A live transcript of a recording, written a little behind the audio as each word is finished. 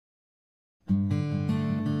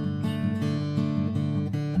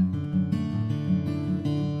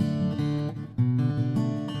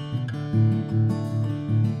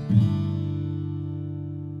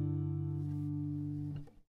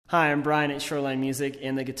Hi, I'm Brian at Shoreline Music,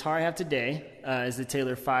 and the guitar I have today is the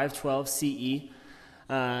Taylor 512 CE.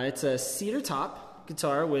 It's a cedar top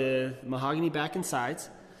guitar with mahogany back and sides.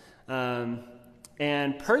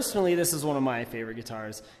 And personally, this is one of my favorite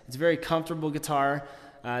guitars. It's a very comfortable guitar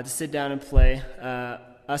to sit down and play.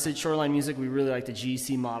 Us at Shoreline Music, we really like the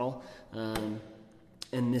GC model.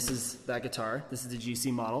 And this is that guitar. This is the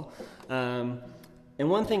GC model. And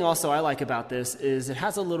one thing also I like about this is it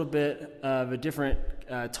has a little bit of a different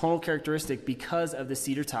tonal characteristic because of the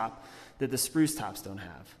cedar top that the spruce tops don't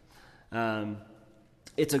have.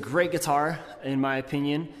 It's a great guitar, in my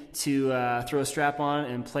opinion, to throw a strap on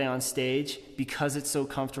and play on stage because it's so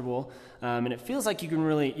comfortable, and it feels like you can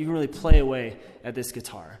really play away at this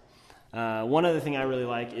guitar. One other thing I really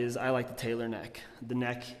like is I like the Taylor neck. The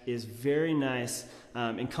neck is very nice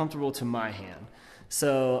and comfortable to my hand.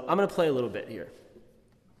 So I'm going to play a little bit here.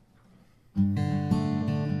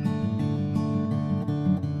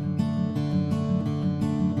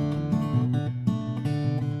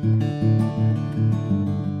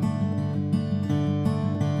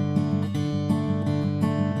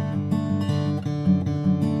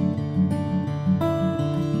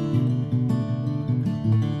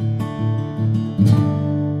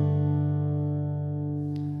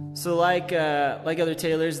 So like other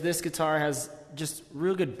Taylors, this guitar has just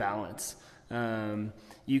real good balance.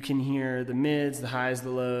 You can hear the mids, the highs,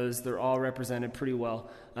 the lows. They're all represented pretty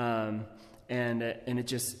well, and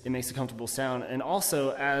it makes a comfortable sound. And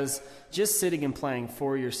also, as just sitting and playing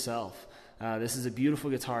for yourself, this is a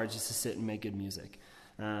beautiful guitar just to sit and make good music.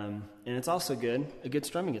 And it's also a good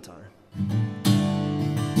strumming guitar.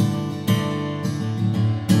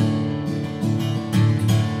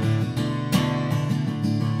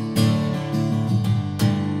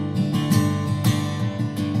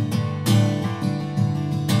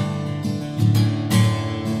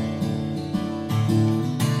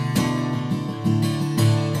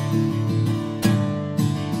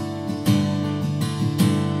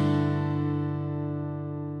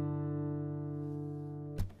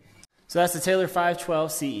 So that's the Taylor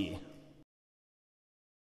 512 CE.